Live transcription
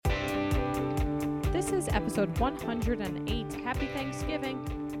This is episode 108. Happy Thanksgiving.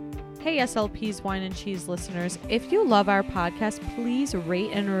 Hey, SLP's Wine and Cheese listeners. If you love our podcast, please rate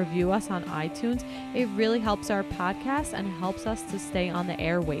and review us on iTunes. It really helps our podcast and helps us to stay on the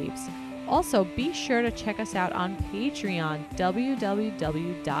airwaves. Also, be sure to check us out on Patreon,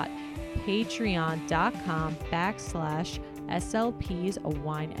 www.patreon.com/SLP's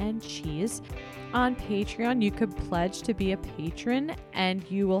Wine and Cheese. On Patreon, you could pledge to be a patron and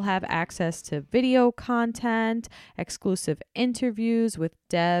you will have access to video content, exclusive interviews with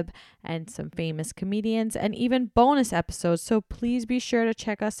Deb and some famous comedians, and even bonus episodes. So please be sure to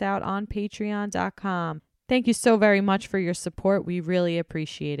check us out on patreon.com. Thank you so very much for your support. We really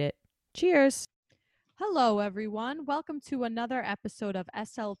appreciate it. Cheers. Hello, everyone. Welcome to another episode of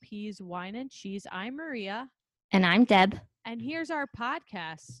SLP's Wine and Cheese. I'm Maria. And I'm Deb. And here's our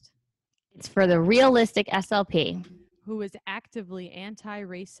podcast. It's for the realistic SLP. Who is actively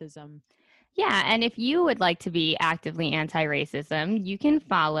anti-racism. Yeah, and if you would like to be actively anti-racism, you can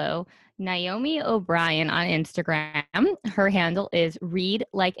follow Naomi O'Brien on Instagram. Her handle is Read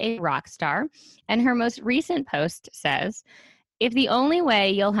Like a Rockstar. And her most recent post says, if the only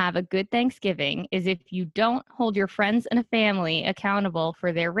way you'll have a good Thanksgiving is if you don't hold your friends and family accountable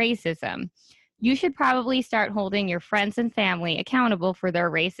for their racism, you should probably start holding your friends and family accountable for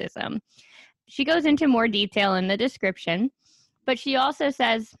their racism. She goes into more detail in the description, but she also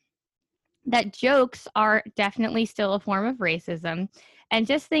says that jokes are definitely still a form of racism. And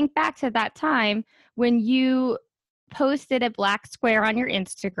just think back to that time when you posted a black square on your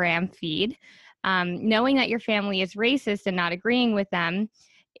Instagram feed, knowing that your family is racist and not agreeing with them.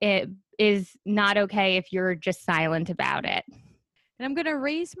 It is not okay if you're just silent about it. And I'm going to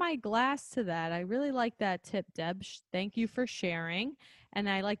raise my glass to that. I really like that tip, Deb. Thank you for sharing. And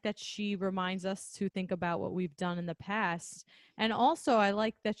I like that she reminds us to think about what we've done in the past. And also, I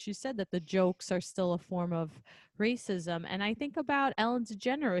like that she said that the jokes are still a form of racism. And I think about Ellen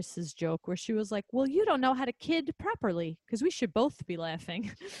DeGeneres' joke where she was like, well, you don't know how to kid properly, because we should both be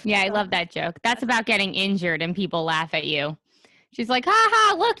laughing. Yeah, I love that joke. That's about getting injured and people laugh at you. She's like, ha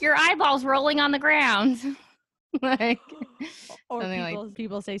ha, look, your eyeball's rolling on the ground. Like, or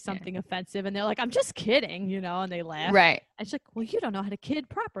people say something offensive and they're like, I'm just kidding, and they laugh. Right. And she's like, well, you don't know how to kid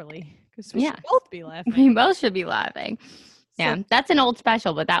properly, because we should both be laughing. We both should be laughing. Yeah, so, that's an old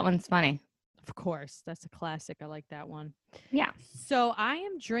special, but that one's funny. Of course. That's a classic. I like that one. Yeah. So I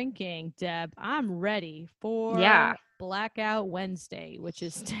am drinking, Deb. I'm ready for Blackout Wednesday, which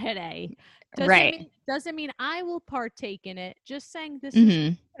is today. Doesn't mean I will partake in it. Just saying this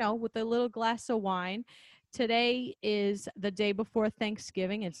is, with a little glass of wine. Today is the day before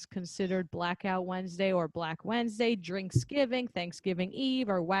Thanksgiving. It's considered Blackout Wednesday or Black Wednesday, Drinksgiving, Thanksgiving Eve,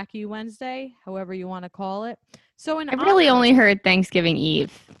 or Wacky Wednesday, however you want to call it. So I really only heard Thanksgiving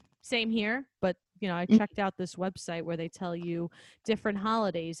Eve. Same here, but I checked out this website where they tell you different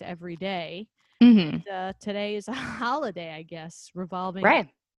holidays every day. And, today is a holiday, I guess, revolving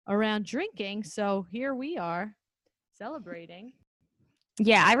around drinking. So here we are celebrating.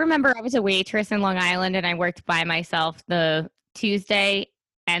 Yeah, I remember I was a waitress in Long Island and I worked by myself the Tuesday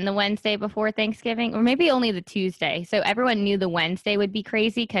and the Wednesday before Thanksgiving, or maybe only the Tuesday. So everyone knew the Wednesday would be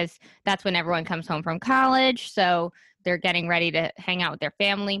crazy because that's when everyone comes home from college. So they're getting ready to hang out with their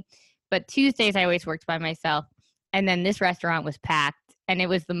family. But Tuesdays, I always worked by myself. And then this restaurant was packed. And it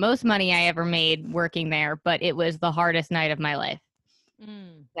was the most money I ever made working there, but it was the hardest night of my life.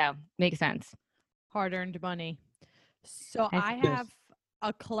 So, makes sense. Hard-earned money. So I have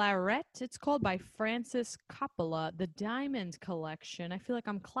a claret. It's called by Francis Coppola, the Diamond Collection. I feel like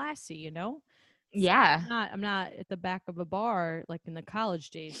I'm classy, Yeah. I'm not at the back of a bar like in the college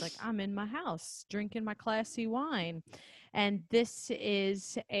days. Like I'm in my house drinking my classy wine. And this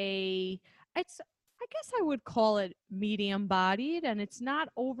is I guess I would call it medium bodied, and it's not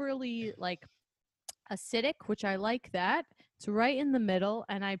overly like acidic, which I like that. It's right in the middle,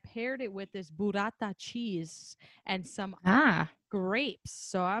 and I paired it with this burrata cheese and some grapes.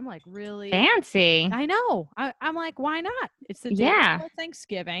 So I'm like really fancy. I know. I'm like, why not? It's the day before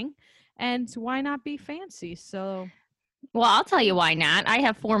Thanksgiving, and why not be fancy? So, well, I'll tell you why not. I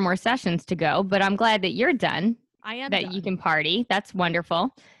have 4 more sessions to go, but I'm glad that you're done. I am that done. You can party. That's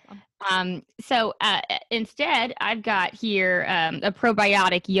wonderful. So instead, I've got here a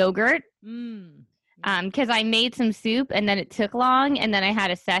probiotic yogurt. Because I made some soup and then it took long and then I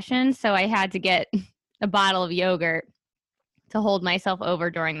had a session. So I had to get a bottle of yogurt to hold myself over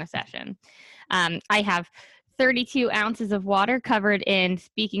during the session. I have 32 ounces of water covered in,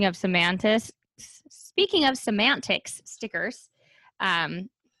 speaking of semantics stickers,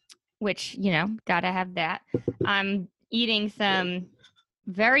 which, gotta have that. I'm eating some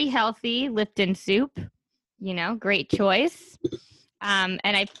very healthy Lipton soup, great choice. And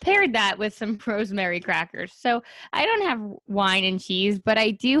I paired that with some rosemary crackers. So I don't have wine and cheese, but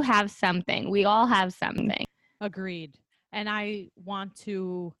I do have something. We all have something. Agreed. And I want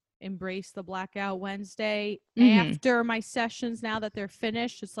to embrace the Blackout Wednesday Mhm. after my sessions. Now that they're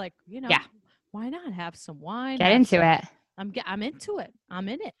finished, it's like, Yeah. why not have some wine? Get into it. I'm into it. I'm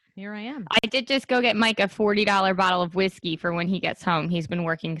in it. Here I am. I did just go get Mike a $40 bottle of whiskey for when he gets home. He's been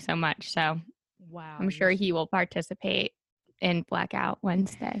working so much, so Wow. I'm sure he will participate in Blackout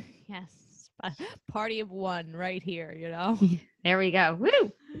Wednesday. Yes. Party of one right here, There we go.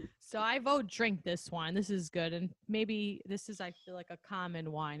 Woo! So I vote drink this wine. This is good. And maybe this is, I feel like, a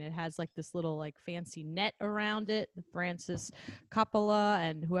common wine. It has like this little like fancy net around it. Francis Coppola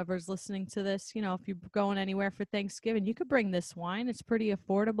and whoever's listening to this, if you're going anywhere for Thanksgiving, you could bring this wine. It's pretty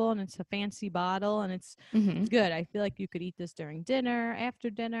affordable and it's a fancy bottle and it's good. I feel like you could eat this during dinner, after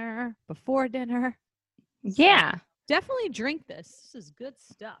dinner, before dinner. Yeah. So definitely drink this. This is good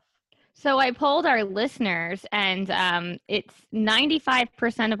stuff. So I polled our listeners, and it's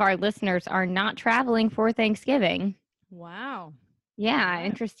 95% of our listeners are not traveling for Thanksgiving. Wow. Yeah,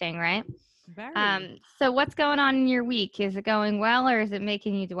 interesting, right? Very. So what's going on in your week? Is it going well, or is it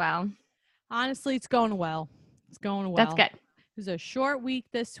making you dwell? Honestly, it's going well. It's going well. That's good. It was a short week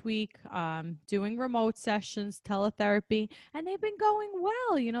this week, doing remote sessions, teletherapy, and they've been going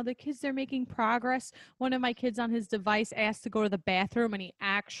well. The kids, they're making progress. One of my kids on his device asked to go to the bathroom, and he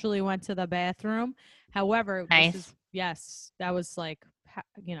actually went to the bathroom. However, Nice. that was like,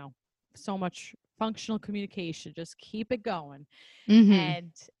 so much functional communication. Just keep it going. Mm-hmm.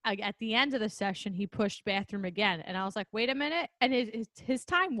 And at the end of the session, he pushed bathroom again. And I was like, wait a minute. And his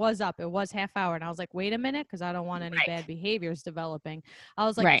time was up. It was half hour. And I was like, wait a minute, because I don't want any bad behaviors developing. I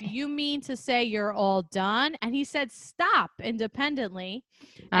was like, do you mean to say you're all done? And he said, stop independently.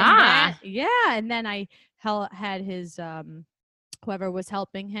 And and then I had his whoever was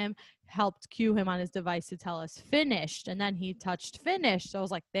helping him helped cue him on his device to tell us finished, and then he touched finished. So I was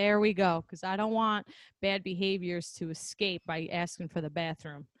like, there we go, because I don't want bad behaviors to escape by asking for the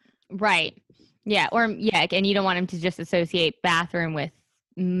bathroom. Right. Yeah. And you don't want him to just associate bathroom with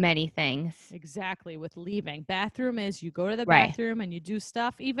many things. Exactly. With leaving. Bathroom is you go to the bathroom and you do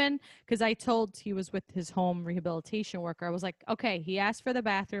stuff. Even because I told he was with his home rehabilitation worker, I was like, okay, he asked for the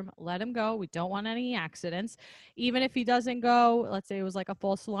bathroom, let him go. We don't want any accidents. Even if he doesn't go, let's say it was like a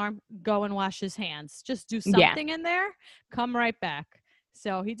false alarm, go and wash his hands. Just do something in there, come right back.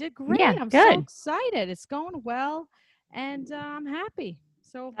 So he did great. Yeah, I'm good. so excited. It's going well, and I'm happy.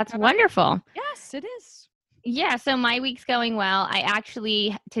 So that's wonderful. Yes, it is. Yeah, so my week's going well. I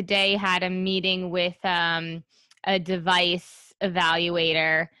actually today had a meeting with a device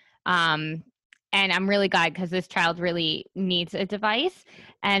evaluator, and I'm really glad because this child really needs a device,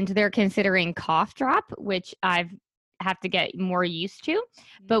 and they're considering cough drop, which I have to get more used to.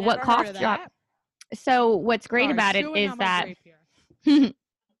 But what cough drop? So what's great about it is that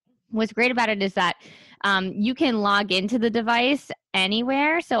what's great about it is that you can log into the device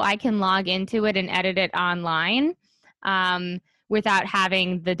anywhere. So I can log into it and edit it online without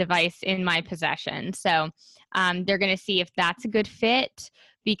having the device in my possession. So they're going to see if that's a good fit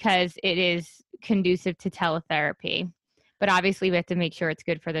because it is conducive to teletherapy. But obviously we have to make sure it's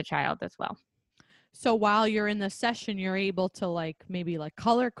good for the child as well. So while you're in the session, you're able to maybe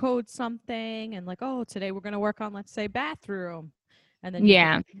color code something and today we're going to work on, let's say, bathroom. And then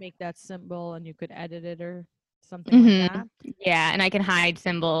you could make that symbol and you could edit it or something like that. Yeah, and I can hide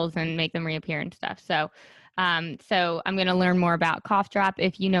symbols and make them reappear and stuff. So I'm going to learn more about cough drop.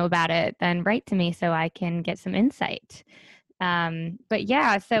 If you know about it, then write to me so I can get some insight. But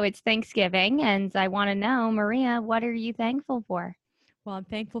yeah, so it's Thanksgiving and I want to know, Maria, what are you thankful for? Well, I'm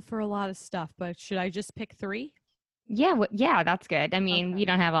thankful for a lot of stuff, but should I just pick 3? Yeah, yeah, that's good. I mean, we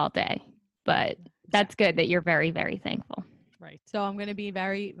don't have all day, but that's good that you're very, very thankful. Right. So I'm going to be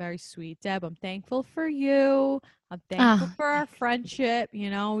very, very sweet. Deb, I'm thankful for you. I'm thankful for our friendship.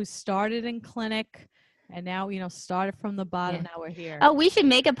 We started in clinic and now, started from the bottom. Now we're here. Oh, we should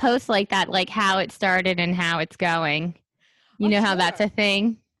make a post like that, like how it started and how it's going. You know how that's a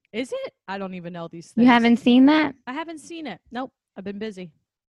thing? Is it? I don't even know these things. You haven't seen that? I haven't seen it. Nope. I've been busy.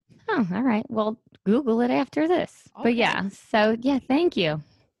 Oh, all right. Well, Google it after this. Okay. But yeah, so yeah, thank you.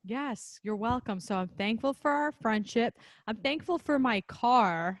 Yes, you're welcome. So I'm thankful for our friendship. I'm thankful for my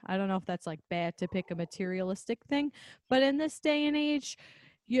car. I don't know if that's bad to pick a materialistic thing, but in this day and age,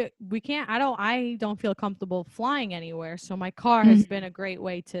 I don't feel comfortable flying anywhere. So my car has been a great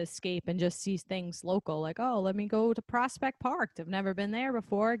way to escape and just see things local. Let me go to Prospect Park. I've never been there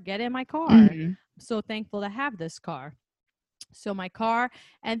before. Get in my car. I'm so thankful to have this car. So my car.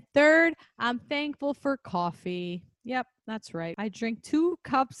 And third, I'm thankful for coffee. Yep, that's right. I drink 2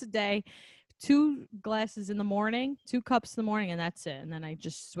 cups a day, 2 glasses in the morning, 2 cups in the morning, and that's it. And then I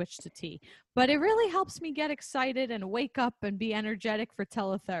just switch to tea. But it really helps me get excited and wake up and be energetic for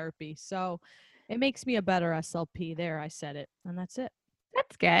teletherapy. So it makes me a better SLP. There, I said it. And that's it.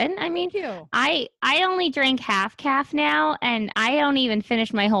 That's good. I mean, Thank you. I only drink half calf now, and I don't even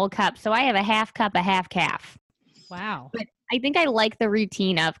finish my whole cup. So I have a half cup, a half calf. Wow. But I think I like the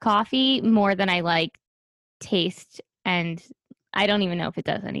routine of coffee more than I like taste, and I don't even know if it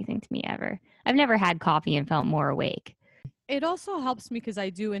does anything to me ever. I've never had coffee and felt more awake. It also helps me because I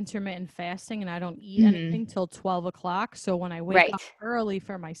do intermittent fasting and I don't eat Mhm. anything till 12 o'clock. So when I wake Right. up early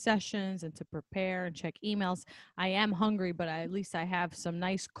for my sessions and to prepare and check emails, I am hungry, but at least I have some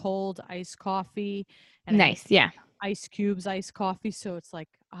nice cold iced coffee and I have Nice. Yeah. ice cubes, iced coffee. So it's like,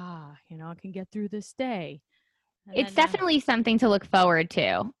 I can get through this day. And It's then definitely something to look forward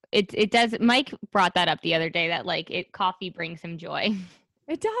to. It does. Mike brought that up the other day that like coffee brings him joy.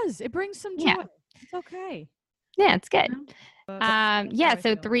 it does. It brings some Yeah. joy. It's okay. Yeah, it's good. You know? Yeah, I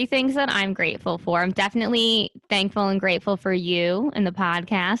so feel. 3 things that I'm grateful for. I'm definitely thankful and grateful for you and the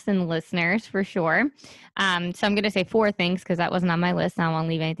podcast and listeners for sure. So I'm going to say 4 things because that wasn't on my list. I don't want to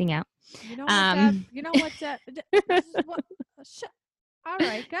leave anything out. You know what, Deb? Um, You know what, Deb? This is what. All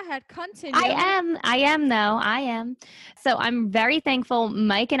right, go ahead. Continue. I am though. I am. So I'm very thankful.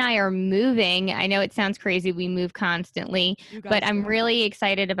 Mike and I are moving. I know it sounds crazy. We move constantly, You but guys I'm do. really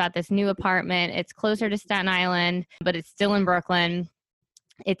excited about this new apartment. It's closer to Staten Island, but it's still in Brooklyn.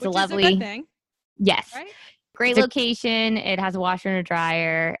 It's Which a is a good lovely, thing, yes, right? great It's a location. It has a washer and a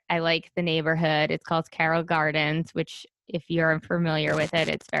dryer. I like the neighborhood. It's called Carroll Gardens, which if you're familiar with it,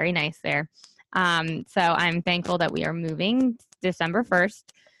 it's very nice there. So I'm thankful that we are moving December 1st.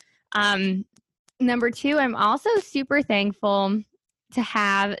 Number 2, I'm also super thankful to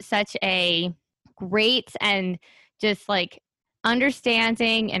have such a great and just like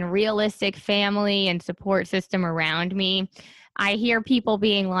understanding and realistic family and support system around me. I hear people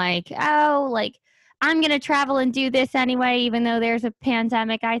being like, oh, like, I'm going to travel and do this anyway, even though there's a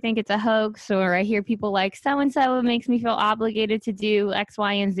pandemic. I think it's a hoax. Or I hear people like, so and so makes me feel obligated to do X,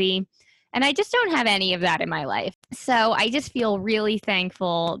 Y, and Z. And I just don't have any of that in my life. So I just feel really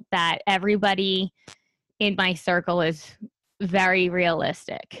thankful that everybody in my circle is very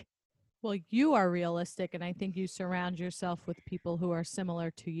realistic. well, you are realistic, and I think you surround yourself with people who are similar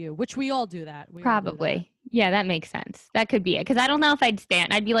to you, which we all do that. We all do that. Probably. Yeah, that makes sense. That could be it. Because I don't know if I'd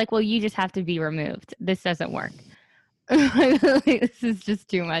stand. I'd be like, well, you just have to be removed. This doesn't work. This is just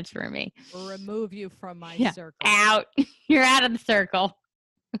too much for me. Remove you from my Yeah. circle. Out. You're out of the circle.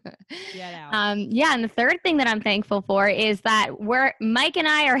 Get out. Yeah, and the third thing that I'm thankful for is that Mike and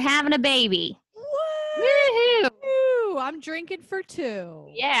I are having a baby. What? Woohoo! Ooh, I'm drinking for 2.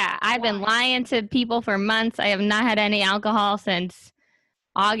 Yeah, I've been Why? lying to people for months. I have not had any alcohol since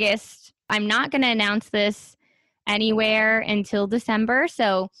August. I'm not going to announce this anywhere until December.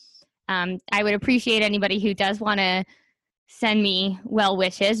 So I would appreciate anybody who does want to send me well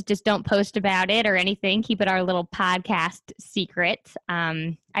wishes. Just don't post about it or anything. Keep it our little podcast secret.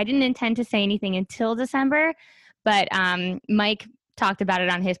 I didn't intend to say anything until December, but Mike talked about it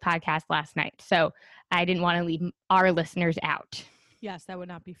on his podcast last night. So I didn't want to leave our listeners out. Yes, that would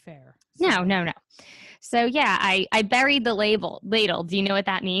not be fair. No. So yeah, I buried the ladle. Do you know what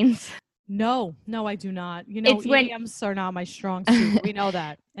that means? No, I do not. You know, It's when- idioms are not my strong suit. We know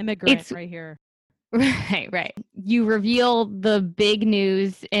that. Immigrant It's- right here. Right. You reveal the big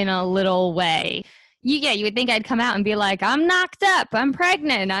news in a little way. You would think I'd come out and be like, I'm knocked up, I'm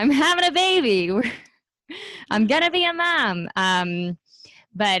pregnant, I'm having a baby, I'm gonna be a mom.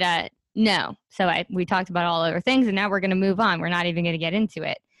 But no. So we talked about all other things, and now we're gonna move on. We're not even gonna get into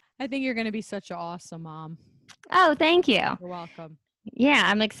it. I think you're going to be such an awesome mom. Oh, thank you. You're welcome. Yeah,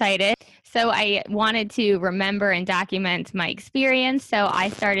 I'm excited. So I wanted to remember and document my experience. So I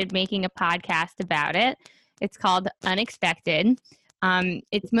started making a podcast about it. It's called Unexpected.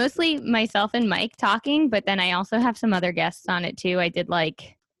 It's mostly myself and Mike talking, but then I also have some other guests on it too. I did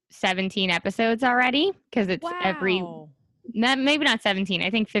like 17 episodes already because it's maybe not 17, I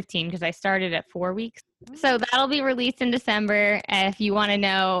think 15 because I started at 4 weeks. So that'll be released in December. If you want to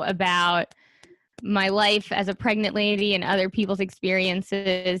know about my life as a pregnant lady and other people's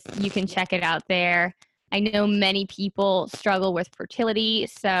experiences, you can check it out there. I know many people struggle with fertility,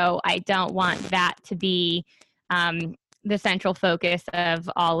 so I don't want that to be the central focus of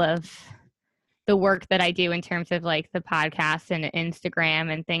all of the work that I do in terms of like the podcast and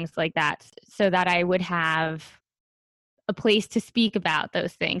Instagram and things like that, so that I would have a place to speak about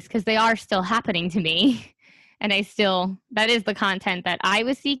those things because they are still happening to me. And that is the content that I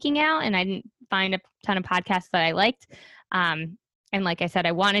was seeking out, and I didn't find a ton of podcasts that I liked. And like I said,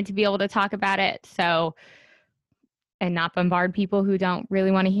 I wanted to be able to talk about it, and not bombard people who don't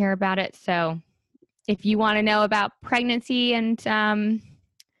really want to hear about it. So if you want to know about pregnancy and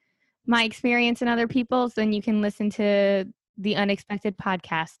my experience and other people's, then you can listen to the Unexpected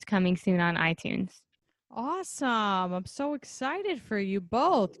podcast coming soon on iTunes. Awesome. I'm so excited for you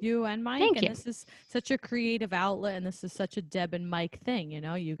both, you and Mike. Thank and you. This is such a creative outlet, and this is such a Deb and Mike thing,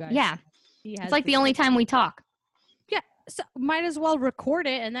 you guys. Yeah. He has It's like the only time we talk. Yeah. So might as well record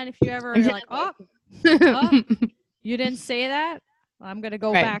it. And then if you ever Exactly. are like, oh, you didn't say that, I'm going to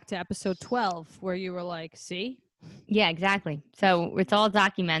go Right. back to episode 12 where you were like, see? Yeah, exactly. So it's all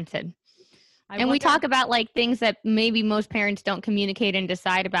documented. I And we wonder- talk about like things that maybe most parents don't communicate and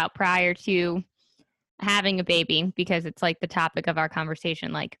decide about prior to having a baby, because it's like the topic of our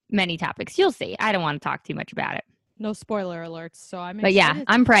conversation, like many topics. You'll see. I don't want to talk too much about it. No spoiler alerts. So I'm But yeah, excited.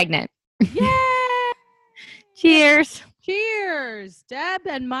 I'm pregnant. Yeah. Cheers. Cheers. Deb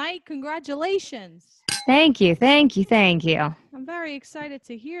and Mike, congratulations. Thank you. Thank you. Thank you. I'm very excited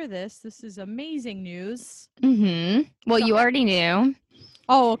to hear this. This is amazing news. Mm-hmm. Well, So you already knew.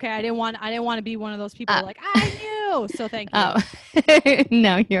 Oh, okay. I didn't want to be one of those people like, I knew. So thank you. Oh,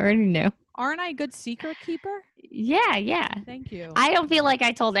 no, you already knew. Aren't I a good secret keeper? Yeah, yeah. Thank you. I don't feel like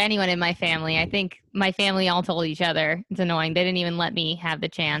I told anyone in my family. I think my family all told each other. It's annoying. They didn't even let me have the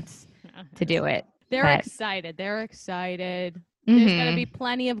chance to do it. They're but- excited. They're excited. There's going to Mhm. be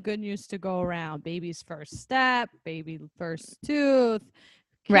plenty of good news to go around. Baby's first step, baby first tooth.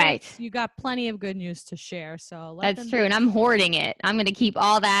 Right. kids. You got plenty of good news to share. So That's true. And I'm hoarding it. I'm going to keep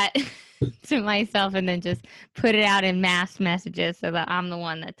all that to myself and then just put it out in mass messages so that I'm the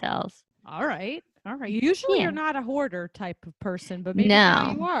one that tells. All right. All right. Usually Yeah. you're not a hoarder type of person, but maybe now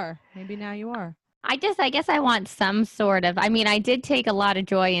No. you are. Maybe now you are. I guess I want some sort of, I mean, I did take a lot of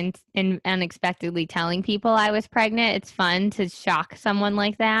joy in unexpectedly telling people I was pregnant. It's fun to shock someone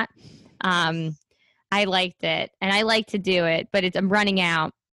like that. I liked it and I like to do it, but I'm running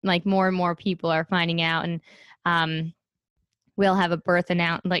out. Like more and more people are finding out, and we'll have a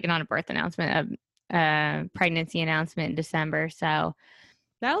pregnancy announcement in December. So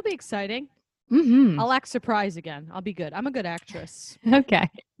That'll be exciting. mhm. I'll act surprised again. I'll be good. I'm a good actress. Okay.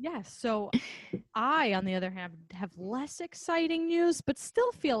 Yes. So I, on the other hand, have less exciting news, but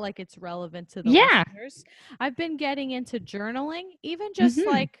still feel like it's relevant to the Yeah. listeners. I've been getting into journaling, even just Mhm.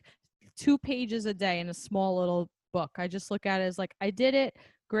 like 2 pages a day in a small little book. I just look at it as like, I did it,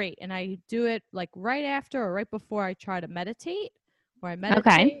 great. And I do it like right after or right before I try to meditate or I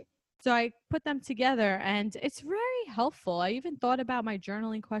meditate. So I put them together and it's very helpful. I even thought about my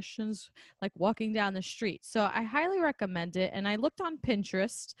journaling questions like walking down the street. So I highly recommend it. And I looked on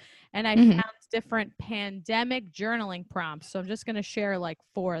Pinterest and I Mhm. found different pandemic journaling prompts. So I'm just going to share like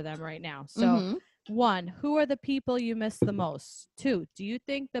 4 of them right now. So Mhm. 1, who are the people you miss the most? 2, do you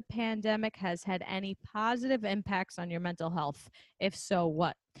think the pandemic has had any positive impacts on your mental health? If so,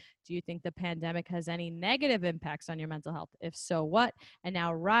 what? Do you think the pandemic has any negative impacts on your mental health? If so, what? And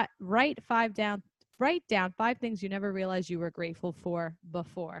now write down 5 things you never realized you were grateful for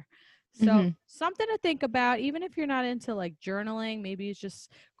before. So Mhm. something to think about, even if you're not into like journaling, maybe it's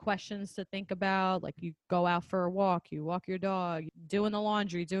just questions to think about. Like you go out for a walk, you walk your dog, doing the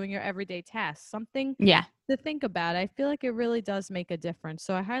laundry, doing your everyday tasks, something Yeah. to think about. I feel like it really does make a difference.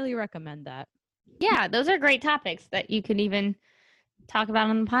 So I highly recommend that. Yeah. Those are great topics that you could even talk about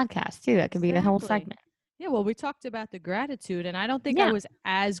on the podcast too. That could be the whole Exactly. segment. Yeah, well, we talked about the gratitude, and I don't think Yeah. I was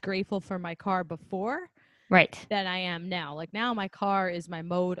as grateful for my car before Right. than I am now. Like now my car is my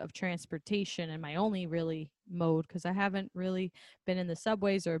mode of transportation and my only really mode because I haven't really been in the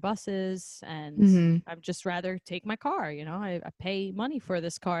subways or buses, and Mhm. I'd just rather take my car. I pay money for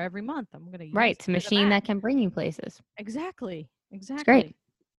this car every month. I'm going to use Right. it It's a to the machine max. that can bring you places. Exactly. great.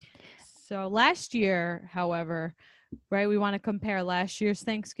 So last year, however, right, we want to compare last year's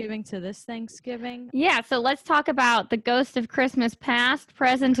Thanksgiving to this Thanksgiving. Yeah. So let's talk about the ghost of Christmas past,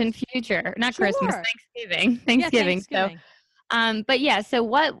 present, and future. Not Christmas, Sure. Thanksgiving. Yeah, Thanksgiving. Thanksgiving. But yeah, so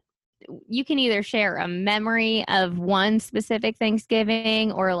what you can either share a memory of one specific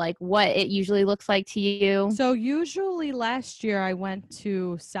Thanksgiving or like what it usually looks like to you. So usually last year I went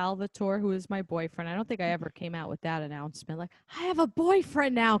to Salvatore, who is my boyfriend. I don't think I ever came out with that announcement. Like, I have a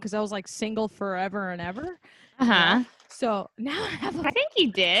boyfriend now because I was like single forever and ever. Uh-huh. So now I have I think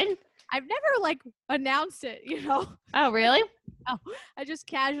you did. I've never like announced it, Oh, really? I just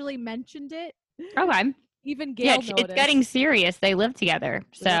casually mentioned it. Okay. Even Gail Yeah, noticed. it's getting serious. They live together.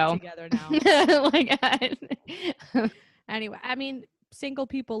 We live So together now. like Anyway, I mean, single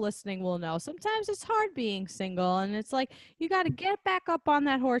people listening will know. Sometimes it's hard being single, and it's like you got to get back up on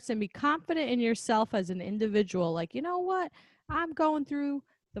that horse and be confident in yourself as an individual. Like, you know what? I'm going through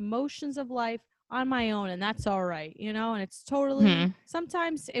the motions of life on my own, and that's all right, and it's totally, Mhm.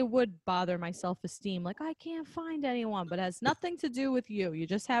 sometimes it would bother my self-esteem, like I can't find anyone, but it has nothing to do with you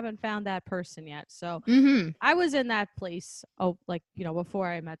just haven't found that person yet. So Mhm. I was in that place, like, before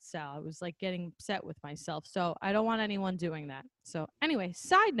I met Sal. I was like getting upset with myself. So I don't want anyone doing that. So anyway,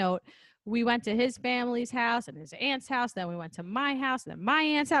 side note, we went to his family's house and his aunt's house. Then we went to my house and then my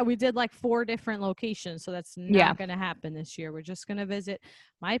aunt's house. We did like 4 different locations. So that's Yeah. not going to happen this year. We're just going to visit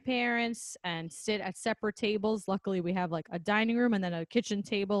my parents and sit at separate tables. Luckily, we have like a dining room and then a kitchen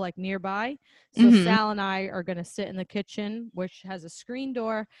table like nearby. So Mhm. Sal and I are going to sit in the kitchen, which has a screen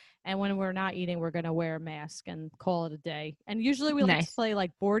door. And when we're not eating, we're going to wear a mask and call it a day. And usually we like to Nice. play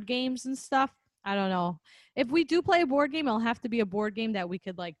like board games and stuff. I don't know. If we do play a board game, it'll have to be a board game that we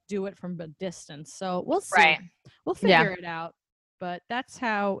could like do it from a distance. So we'll see. Right. We'll Yeah. figure it out. But that's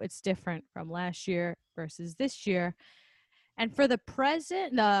how it's different from last year versus this year. And for the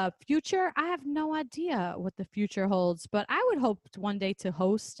future, I have no idea what the future holds. But I would hope one day to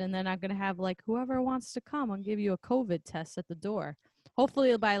host, and then I'm going to have like whoever wants to come and give you a COVID test at the door.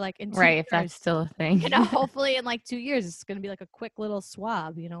 Hopefully by like in 2 Right, if that's years. still a thing. Hopefully in like 2 years, it's going to be like a quick little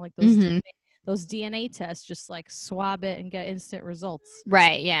swab, like Mhm. those DNA tests, just like swab it and get instant results.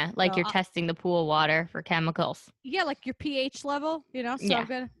 Right, yeah, like So, you're testing the pool water for chemicals. yeah, like your pH level, so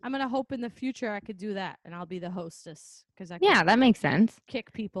Yeah. I'm gonna hope in the future I could do that, and I'll be the hostess because I Yeah, can that makes sense.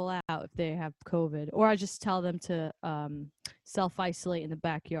 kick people out if they have COVID, or I just tell them to self-isolate in the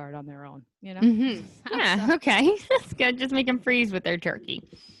backyard on their own. Mhm. Yeah, So- okay. That's good. Just make them freeze with their turkey.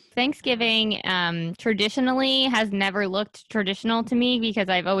 Thanksgiving traditionally has never looked traditional to me because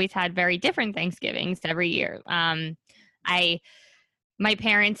I've always had very different Thanksgivings every year. My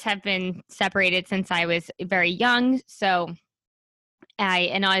parents have been separated since I was very young, so I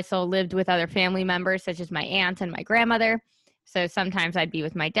also lived with other family members such as my aunt and my grandmother. So sometimes I'd be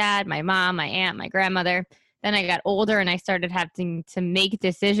with my dad, my mom, my aunt, my grandmother. Then I got older and I started having to make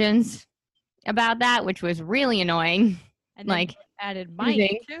decisions about that, which was really annoying. and then Like you added Mike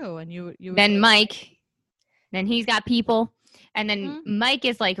choosing. too, and you would Then go, Mike, then he's got people. And then Mhm. Mike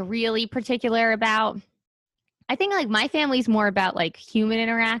is like really particular about, I think like my family's more about like human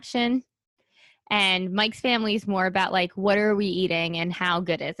interaction. And Mike's family is more about like, what are we eating and how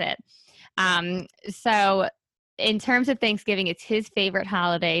good is it? So in terms of Thanksgiving, it's his favorite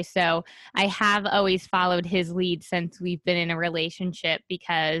holiday. So I have always followed his lead since we've been in a relationship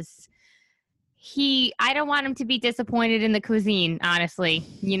because I don't want him to be disappointed in the cuisine, honestly.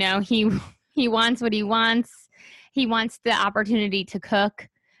 He wants what he wants. He wants the opportunity to cook,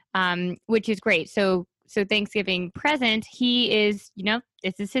 which is great. So Thanksgiving present, he is,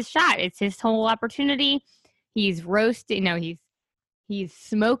 this is his shot. It's his whole opportunity. He's roasting, he's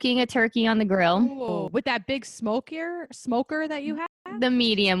smoking a turkey on the grill. Ooh, with that big smoker that you have. The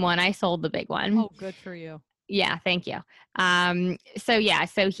medium one. I sold the big one. Oh, good for you. Yeah, thank you.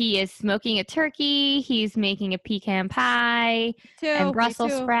 So he is smoking a turkey. He's making a pecan pie and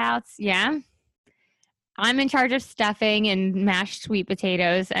Brussels sprouts. Yeah. I'm in charge of stuffing and mashed sweet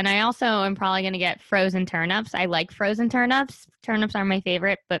potatoes. And I also am probably going to get frozen turnips. I like frozen turnips. Turnips are my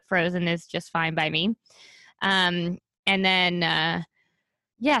favorite, but frozen is just fine by me. And then,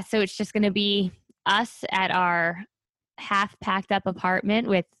 so it's just going to be us at our half packed up apartment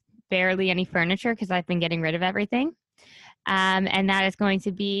with barely any furniture because I've been getting rid of everything. And that is going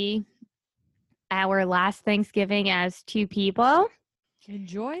to be our last Thanksgiving as 2 people.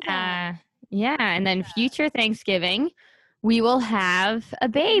 Enjoy that. And then future Thanksgiving, we will have a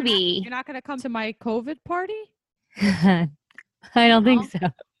baby. You're not going to come to my COVID party? I don't think so.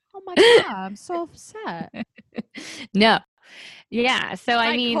 Oh my God, I'm so upset. No. Yeah. So,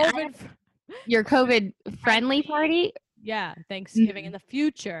 I My mean, your COVID friendly party? Yeah. Thanksgiving in the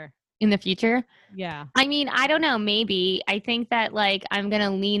future. In the future? Yeah. I mean, I don't know. Maybe. I think that like I'm going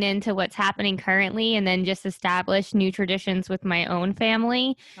to lean into what's happening currently and then just establish new traditions with my own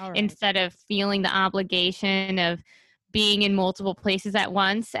family instead of feeling the obligation of being in multiple places at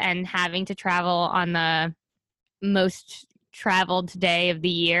once and having to travel on the most traveled day of the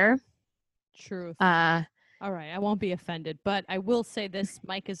year. Truth. All right. I won't be offended, but I will say this.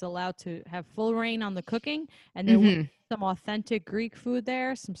 Mike is allowed to have full reign on the cooking, and there will be some authentic Greek food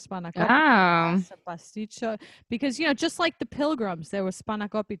there, some spanakopita, some pasticcio, because, just like the Pilgrims, there was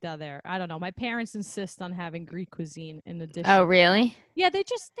spanakopita there. I don't know. My parents insist on having Greek cuisine in addition. Oh, really? Yeah, they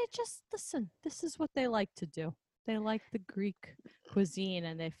just listen. This is what they like to do. they like the Greek cuisine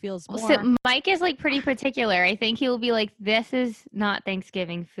and it feels more. So Mike is like pretty particular. I think he'll be like, "This is not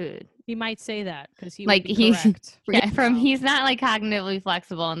Thanksgiving food." He might say that because he Like would be he's correct. he's not like cognitively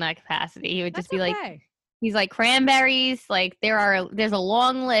flexible in that capacity. He would That's just be like, okay. he's like cranberries. Like there's a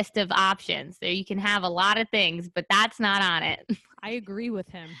long list of options there. You can have a lot of things, but that's not on it. I agree with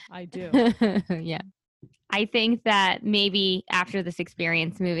him. I do. Yeah. I think that maybe after this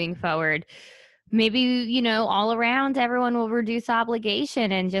experience moving forward, maybe, all around everyone will reduce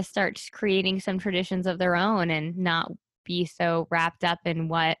obligation and just start creating some traditions of their own and not be so wrapped up in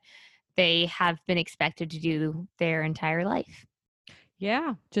what they have been expected to do their entire life.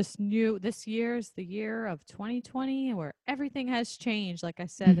 Yeah, just knew this year's the year of 2020 where everything has changed. Like I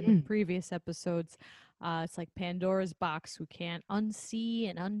said in the previous episodes, it's like Pandora's box. We can't unsee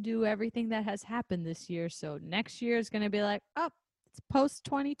and undo everything that has happened this year. So next year is going to be like, oh, it's post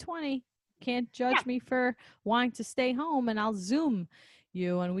 2020. Can't judge me for wanting to stay home, and I'll Zoom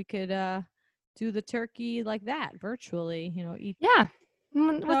you, and we could do the turkey like that virtually. Eat. Yeah.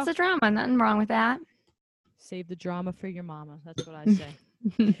 What's the drama? Nothing wrong with that. Save the drama for your mama. That's what I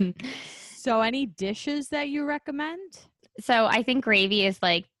say. So any dishes that you recommend? So I think gravy is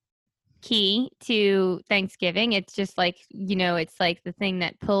like key to Thanksgiving. It's just like, it's like the thing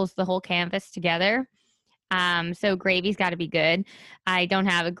that pulls the whole canvas together. So gravy's got to be good. I don't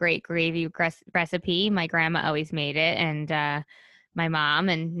have a great gravy recipe. My grandma always made it, and my mom,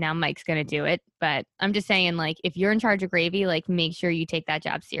 and now Mike's going to do it. But I'm just saying, like, if you're in charge of gravy, like, make sure you take that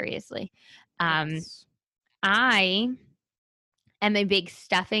job seriously. Yes. I am a big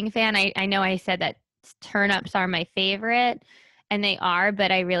stuffing fan. I know I said that turnips are my favorite, and they are,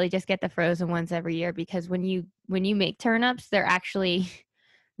 but I really just get the frozen ones every year because when you make turnips, they're actually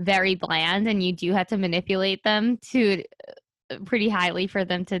very bland, and you do have to manipulate them to pretty highly for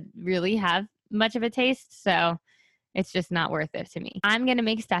them to really have much of a taste. So it's just not worth it to me. I'm going to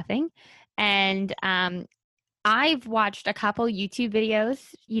make stuffing, and I've watched a couple YouTube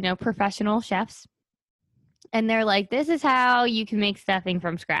videos, professional chefs, and they're like, this is how you can make stuffing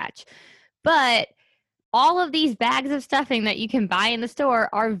from scratch. But all of these bags of stuffing that you can buy in the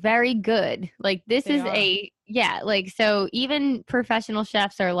store are very good. Like this They is are. so even professional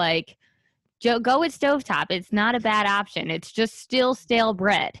chefs are like, go with stovetop. It's not a bad option. It's just still stale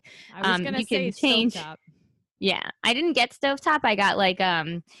bread. I was gonna You say can change. stovetop. Yeah, I didn't get stovetop. I got like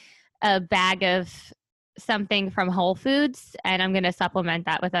a bag of something from Whole Foods, and I'm gonna supplement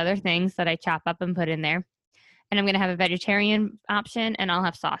that with other things that I chop up and put in there. And I'm gonna have a vegetarian option, and I'll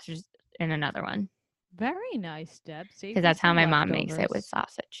have sausage in another one. Very nice, Deb. Because that's how my mom makes it with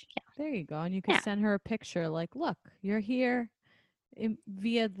sausage. Yeah. There you go. And you can send her a picture like, look, you're here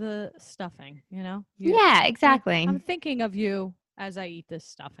via the stuffing, Yeah, exactly. I'm thinking of you as I eat this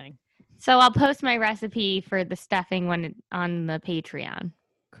stuffing. So I'll post my recipe for the stuffing on the Patreon.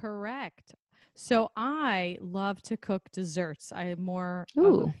 Correct. So I love to cook desserts. I'm more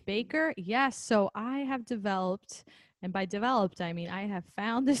of a baker. Yes. So I have developed, and by developed, I mean I have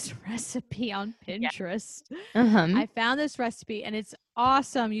found this recipe on Pinterest. Yeah. I found this recipe and it's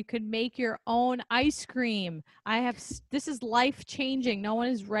awesome. You could make your own ice cream. This is life changing. No one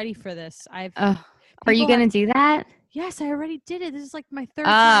is ready for this. Are you going to do that? Yes, I already did it. This is like my third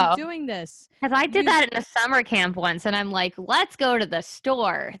time doing this. Because I did that in a summer camp once, and I'm like, let's go to the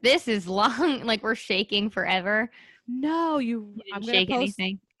store. This is long. Like, we're shaking forever. No, I'm going to post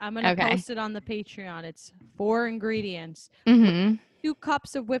anything. I'm going to post it on the Patreon. It's 4 ingredients. Mm-hmm. 2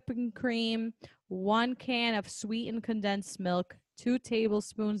 cups of whipping cream, 1 can of sweetened condensed milk, 2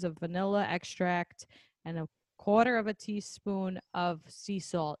 tablespoons of vanilla extract, and a quarter of a teaspoon of sea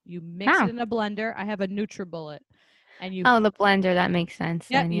salt. You mix it in a blender. I have a NutriBullet. And the blender, that makes sense.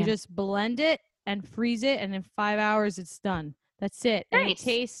 Yeah, you just blend it and freeze it, and in 5 hours it's done. That's it. Nice. And it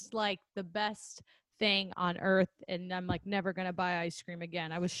tastes like the best thing on earth, and I'm like never gonna buy ice cream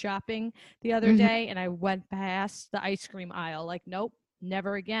again. I was shopping the other day and I went past the ice cream aisle like, nope,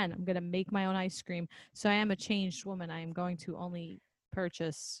 never again. I'm gonna make my own ice cream. So I am a changed woman. I am going to only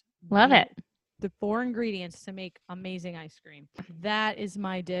purchase the 4 ingredients to make amazing ice cream. That is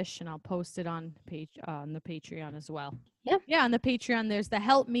my dish, and I'll post it on the Patreon as well. Yep. Yeah, on the Patreon, there's the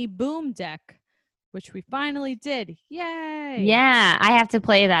Help Me Boom deck, which we finally did. Yay! Yeah, I have to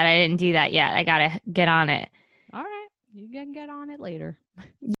play that. I didn't do that yet. I got to get on it. All right. You can get on it later.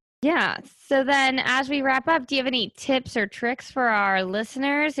 Yeah. So then as we wrap up, do you have any tips or tricks for our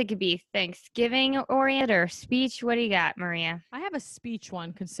listeners? It could be Thanksgiving oriented or speech. What do you got, Maria? I have a speech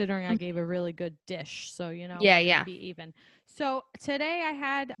one, considering I gave a really good dish. So, yeah. Be even. So today I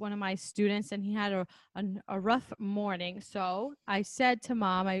had one of my students, and he had a rough morning. So I said to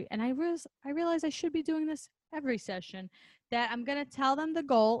Mom, I realized I should be doing this every session, that I'm going to tell them the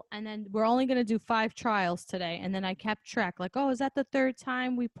goal, and then we're only going to do 5 trials today. And then I kept track, like, oh, is that the 3rd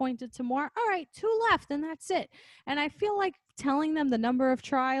time we pointed to more? All right, 2 left, and that's it. And I feel like telling them the number of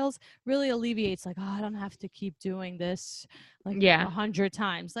trials really alleviates, like, oh, I don't have to keep doing this like 100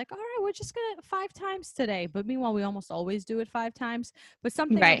 times. Like, all right, we're just going to 5 times today. But meanwhile, we almost always do it 5 times. But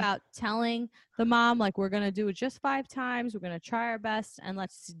something about telling the mom, like, we're going to do it just 5 times. We're going to try our best, and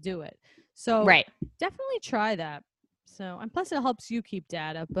let's do it. So definitely try that. So, and plus it helps you keep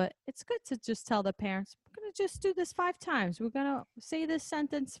data, but it's good to just tell the parents, we're going to just do this 5 times. We're going to say this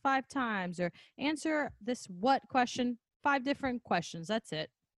sentence 5 times, or answer this what question 5 different questions. That's it.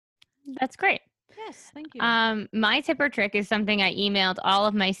 That's great. Yes, thank you. My tip or trick is something I emailed all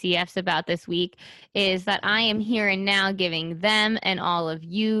of my CFs about this week, is that I am here and now giving them and all of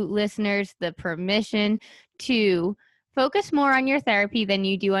you listeners the permission to focus more on your therapy than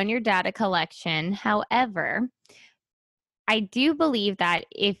you do on your data collection. However, I do believe that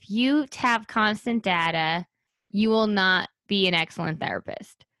if you have constant data, you will not be an excellent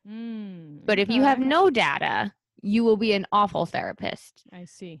therapist. But if you have no data, you will be an awful therapist. I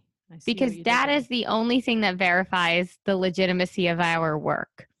see. Because data is the only thing that verifies the legitimacy of our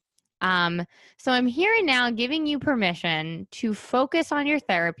work. So I'm here and now giving you permission to focus on your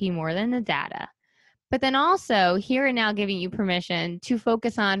therapy more than the data. But then also here and now giving you permission to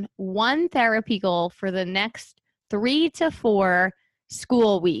focus on one therapy goal for the next 3 to 4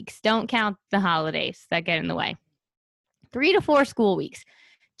 school weeks. Don't count the holidays that get in the way. 3 to 4 school weeks.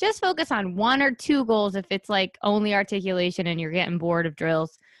 Just focus on 1 or 2 goals. If it's like only articulation and you're getting bored of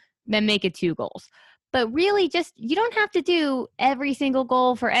drills, then make it 2 goals. But really just, you don't have to do every single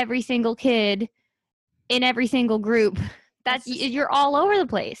goal for every single kid in every single group. You're all over the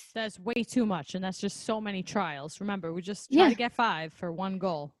place. That's way too much. And that's just so many trials. Remember, we just try to get 5 for 1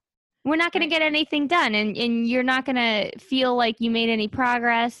 goal. We're not going to get anything done, and you're not going to feel like you made any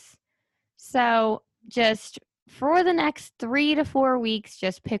progress. So just for the next 3 to 4 weeks,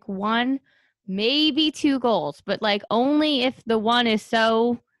 just pick 1, maybe 2 goals, but like only if the one is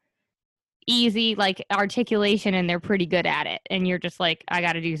so easy, like articulation, and they're pretty good at it, and you're just like, I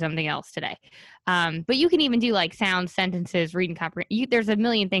got to do something else today. But you can even do like sound sentences, reading comprehension. There's a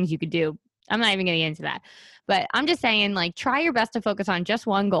million things you could do. I'm not even going to get into that. But I'm just saying, like, try your best to focus on just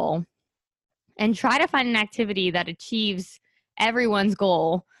 1 goal and try to find an activity that achieves everyone's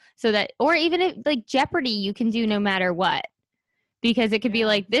goal, so that, or even if like Jeopardy, you can do no matter what, because it could be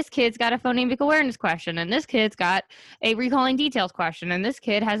like, this kid's got a phonemic awareness question, and this kid's got a recalling details question, and this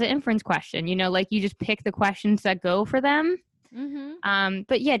kid has an inference question, you know, like you just pick the questions that go for them.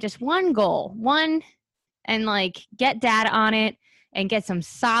 But yeah, just 1 goal, and like get data on it and get some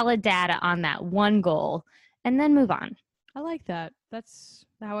solid data on that 1 goal, and then move on. I like that. That's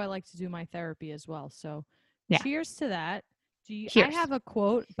how I like to do my therapy as well. So cheers to that. I have a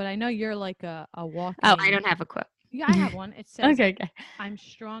quote, but I know you're like a walking. Oh, I don't have a quote. Yeah, I have one. It says, okay. I'm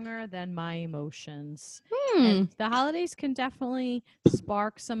stronger than my emotions. And the holidays can definitely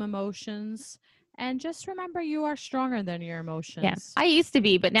spark some emotions. And just remember, you are stronger than your emotions. Yeah, I used to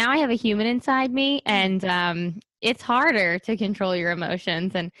be, but now I have a human inside me, and it's harder to control your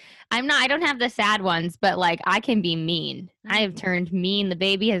emotions. And I don't have the sad ones, but like I can be mean. I have turned mean. The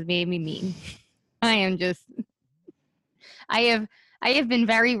baby has made me mean. I have been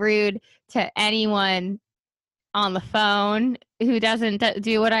very rude to anyone on the phone who doesn't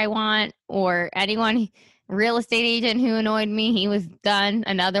do what I want, or anyone, real estate agent who annoyed me. He was done.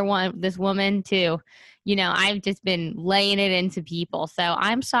 Another one, this woman too. You know, I've just been laying it into people. So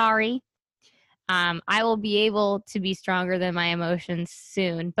I'm sorry. I will be able to be stronger than my emotions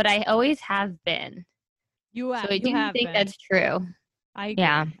soon, but I always have been. So I do think that's true. I agree.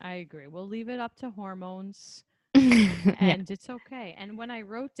 Yeah. I agree. We'll leave it up to hormones. And it's okay. And when I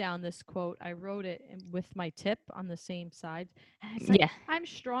wrote down this quote, I wrote it with my tip on the same side. And it's like, I'm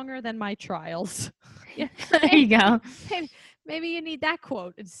stronger than my trials. There you go. Maybe you need that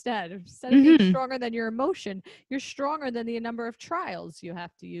quote instead. Instead of being stronger than your emotion, you're stronger than the number of trials you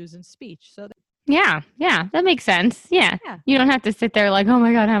have to use in speech. So yeah, that makes sense. Yeah. You don't have to sit there like, oh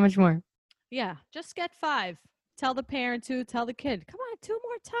my God, how much more? Yeah, just get 5. Tell the parent to tell the kid, come on, 2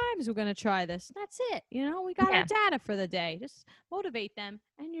 more times we're going to try this. That's it. You know, we got our data for the day. Just motivate them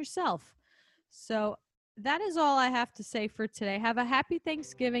and yourself. So that is all I have to say for today. Have a happy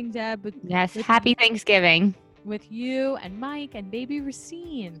Thanksgiving, Deb. Happy Thanksgiving. With you and Mike and baby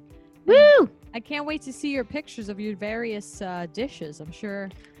Racine. Woo! I can't wait to see your pictures of your various dishes. I'm sure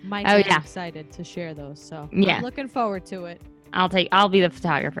Mike's excited to share those. So I'm looking forward to it. I'll be the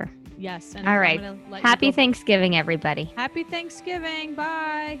photographer. Yes. And all right. Happy Thanksgiving, everybody. Happy Thanksgiving.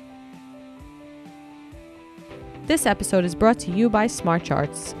 Bye. This episode is brought to you by Smart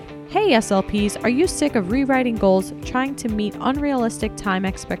Charts. Hey SLPs, are you sick of rewriting goals, trying to meet unrealistic time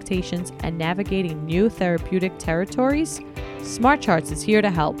expectations, and navigating new therapeutic territories? Smart Charts is here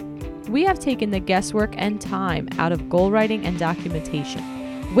to help. We have taken the guesswork and time out of goal writing and documentation.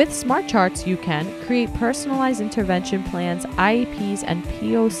 With Smart Charts, you can create personalized intervention plans, IEPs, and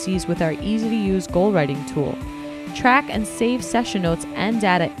POCs with our easy-to-use goal writing tool. Track and save session notes and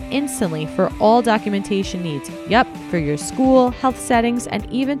data instantly for all documentation needs. Yep, for your school, health settings, and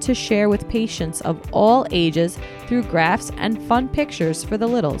even to share with patients of all ages through graphs and fun pictures for the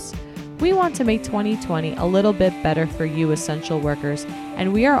littles. We want to make 2020 a little bit better for you essential workers,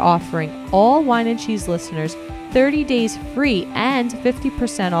 and we are offering all Wine and Cheese listeners 30 days free and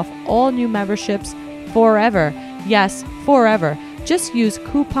 50% off all new memberships forever. Yes, forever. Just use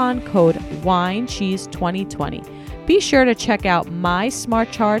coupon code WINECHEESE2020. Be sure to check out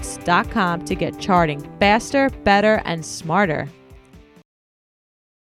mysmartcharts.com to get charting faster, better, and smarter.